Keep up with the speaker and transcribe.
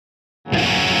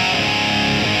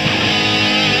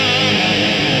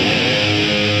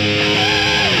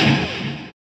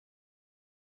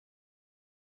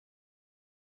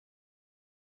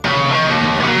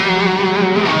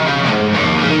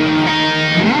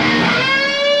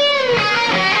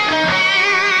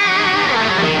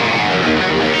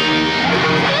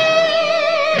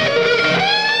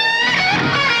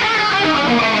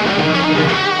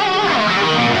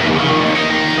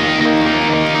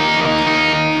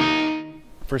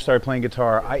first started playing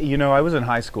guitar, I was in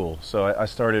high school, so I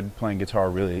started playing guitar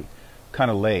really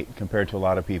kind of late compared to a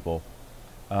lot of people.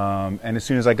 And as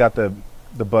soon as I got the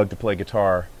bug to play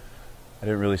guitar, I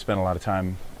didn't really spend a lot of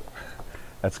time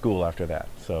at school after that.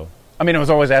 So, I mean, I was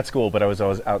always at school, but I was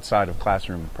always outside of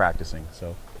classroom practicing.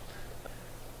 So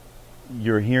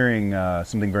you're hearing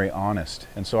something very honest.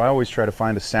 And so I always try to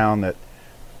find a sound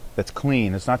that's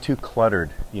clean. It's not too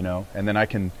cluttered, and then I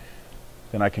can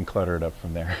clutter it up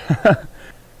from there.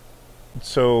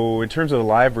 So in terms of the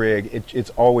live rig,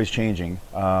 it's always changing.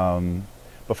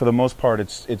 But for the most part,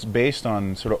 it's based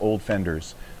on sort of old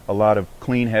Fenders, a lot of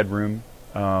clean headroom,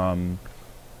 and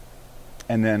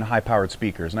then high-powered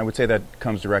speakers. And I would say that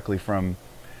comes directly from,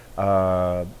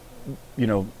 looking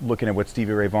at what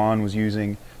Stevie Ray Vaughan was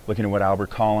using, looking at what Albert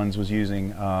Collins was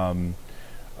using,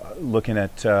 looking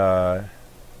at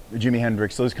Jimi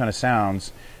Hendrix, those kind of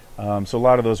sounds. So a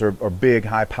lot of those are big,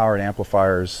 high-powered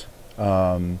amplifiers,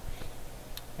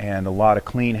 and a lot of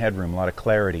clean headroom, a lot of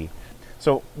clarity.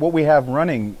 So what we have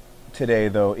running today,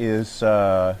 though, is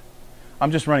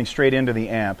I'm just running straight into the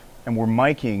amp, and we're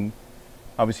miking.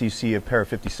 Obviously, you see a pair of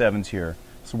 57s here.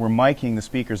 So we're miking the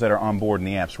speakers that are on board in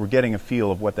the amps. We're getting a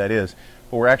feel of what that is.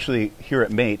 But we're actually here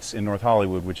at Mates in North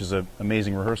Hollywood, which is an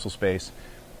amazing rehearsal space,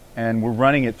 and we're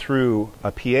running it through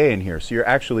a PA in here. So you're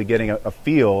actually getting a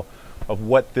feel of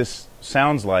what this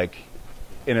sounds like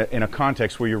in a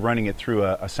context where you're running it through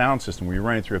a sound system, where you're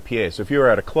running it through a PA. So if you were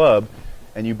at a club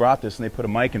and you brought this and they put a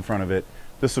mic in front of it,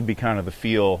 this would be kind of the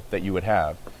feel that you would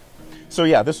have. So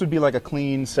yeah, this would be like a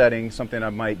clean setting, something I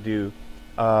might do.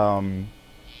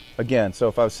 Again, so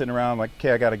if I was sitting around like,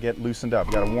 okay, I got to get loosened up,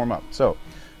 got to warm up. So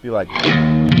be like.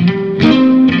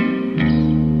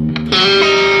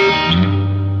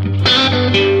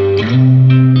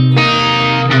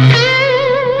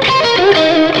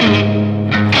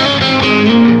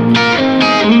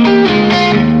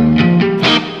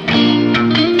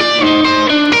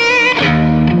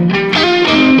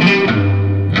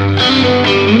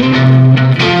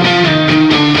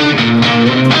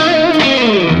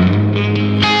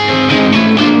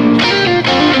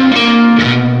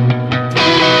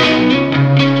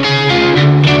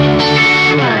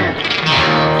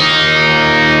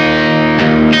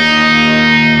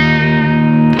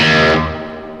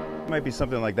 Might be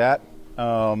something like that.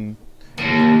 So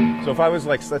if I was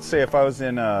like, let's say if I was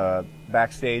in a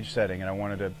backstage setting and I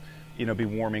wanted to, be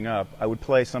warming up, I would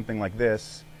play something like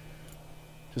this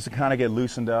just to kind of get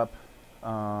loosened up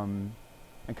and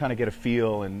kind of get a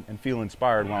feel and feel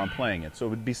inspired while I'm playing it. So it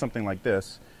would be something like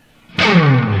this.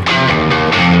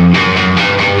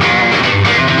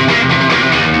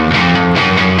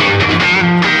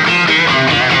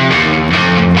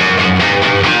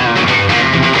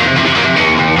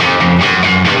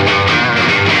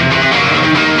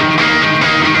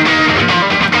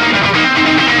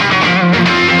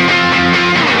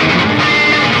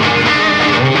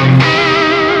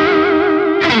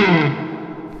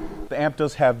 The amp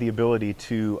does have the ability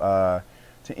to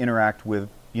interact with,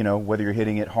 whether you're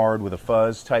hitting it hard with a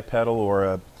fuzz type pedal or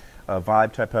a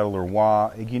vibe type pedal or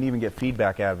wah. You can even get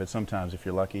feedback out of it sometimes if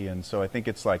you're lucky. And so I think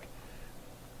it's like,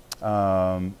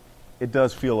 it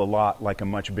does feel a lot like a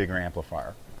much bigger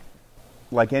amplifier.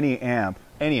 Like any amp,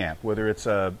 whether it's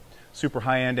a super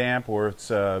high-end amp or it's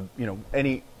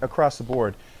any across the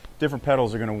board, different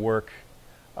pedals are going to work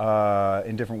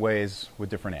in different ways with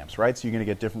different amps, right? So you're going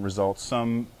to get different results.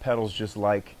 Some pedals just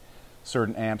like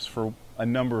certain amps for a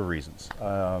number of reasons.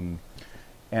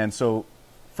 And so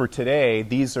for today,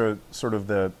 these are sort of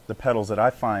the pedals that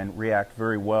I find react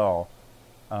very well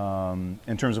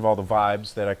in terms of all the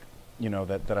vibes that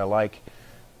that I like.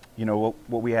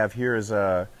 What we have here is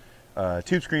a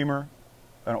Tube Screamer,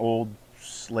 an old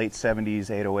late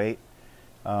 70s 808.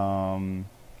 And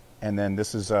then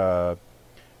this is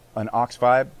an Aux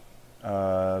Vibe,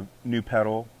 new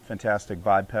pedal, fantastic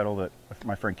vibe pedal that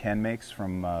my friend Ken makes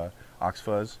from Aux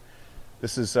Fuzz.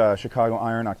 This is Chicago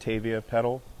Iron Octavia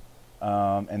pedal,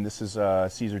 and this is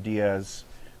Cesar Diaz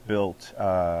built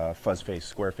fuzz face,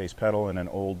 square face pedal, and an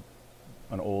old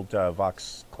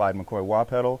Vox Clyde McCoy wah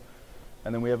pedal,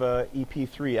 and then we have a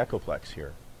EP3 Echoplex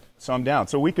here. So I'm down.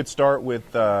 So we could start with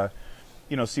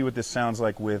see what this sounds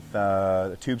like with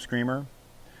a Tube Screamer.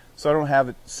 So I don't have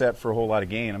it set for a whole lot of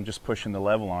gain. I'm just pushing the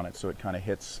level on it so it kind of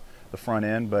hits the front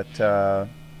end. But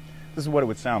this is what it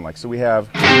would sound like. So we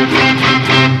have,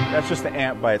 that's just the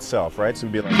amp by itself, right? So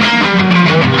it would be like,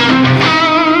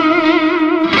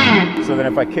 so then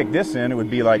if I kick this in, it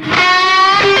would be like,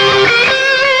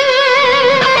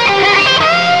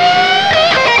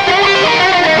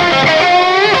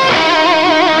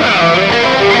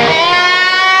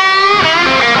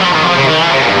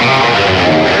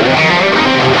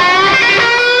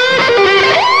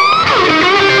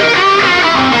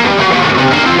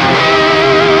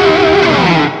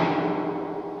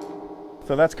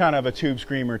 that's kind of a tube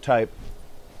screamer type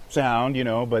sound, you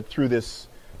know, but through this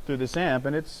amp,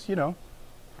 and it's, you know,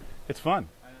 it's fun.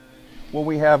 What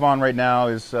we have on right now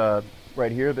is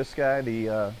right here, this guy,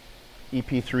 the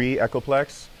EP3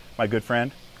 Echoplex, my good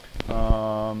friend,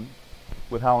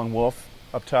 with Howlin' Wolf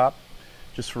up top,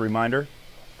 just for a reminder.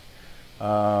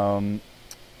 Yeah,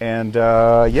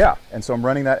 and so I'm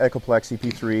running that Echoplex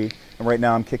EP3, and right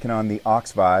now I'm kicking on the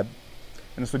Aux Vibe,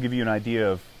 and this will give you an idea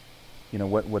of, you know,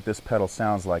 what this pedal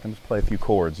sounds like. I'm just play a few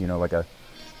chords, you know, like a.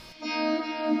 So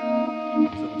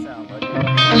it would sound like.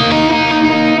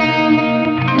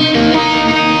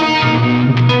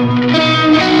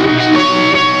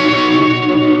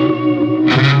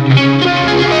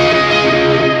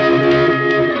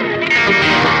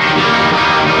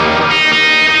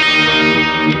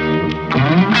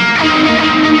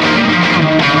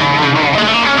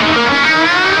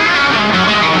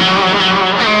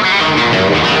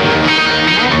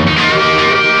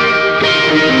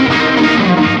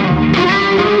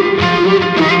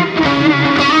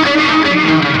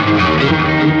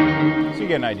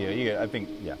 Get an idea. You get, I think,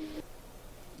 yeah.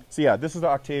 So yeah, this is the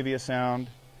Octavia sound,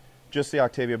 just the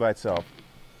Octavia by itself,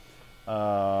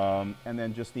 and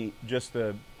then just the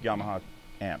Yamaha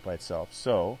amp by itself.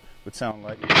 So it would sound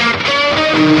like.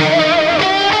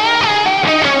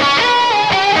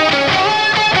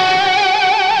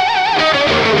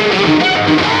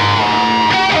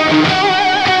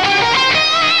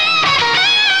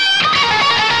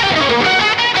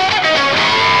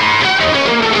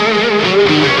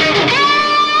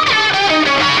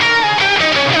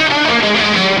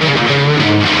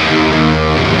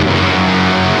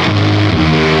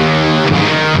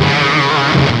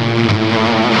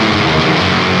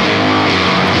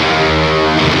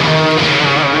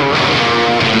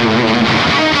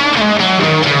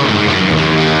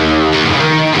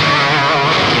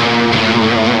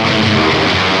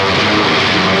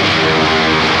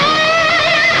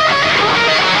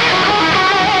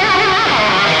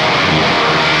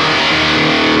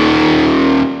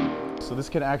 This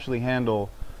can actually handle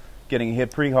getting hit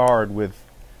pretty hard with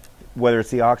whether it's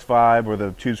the Aux Vibe or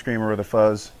the Tube Screamer or the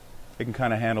Fuzz. It can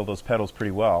kind of handle those pedals pretty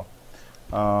well.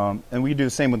 And we do the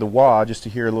same with the wah, just to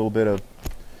hear a little bit of,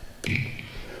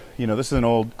 you know, this is an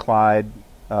old Clyde,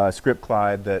 Script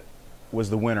Clyde that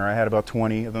was the winner. I had about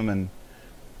 20 of them, and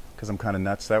because I'm kind of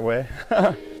nuts that way.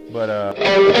 But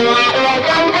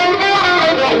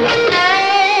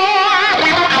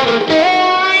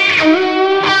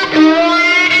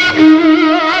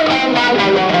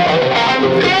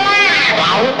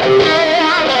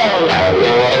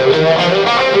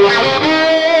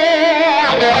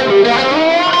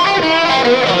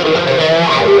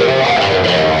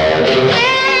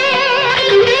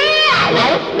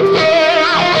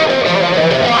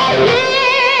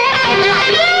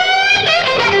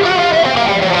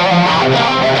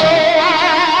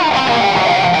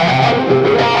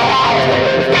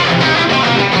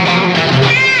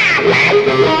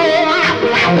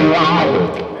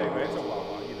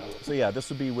so yeah, this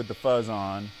would be with the fuzz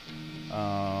on.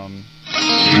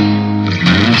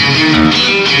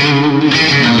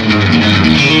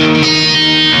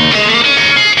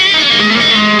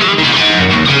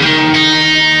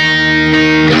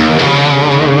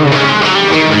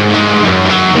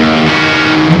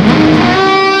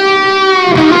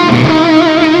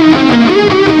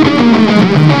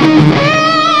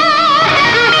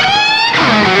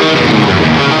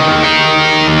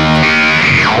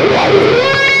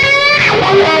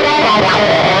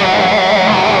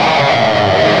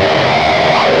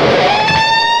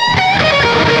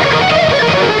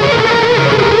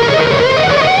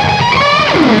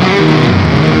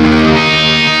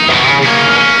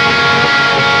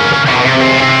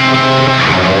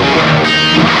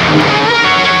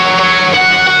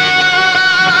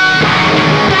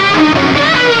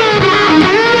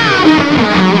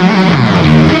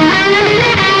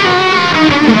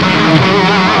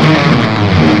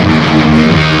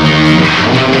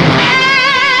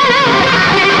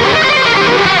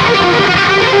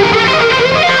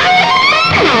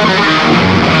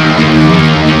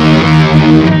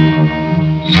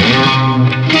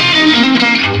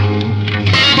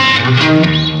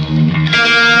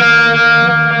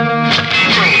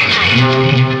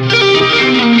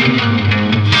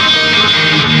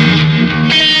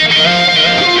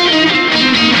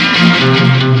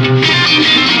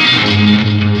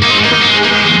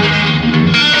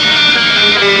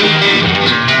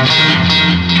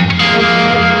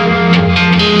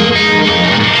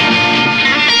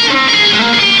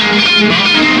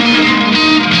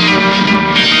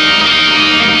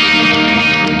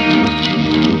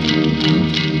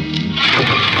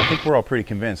 think we're all pretty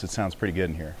convinced it sounds pretty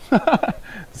good in here.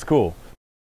 It's cool.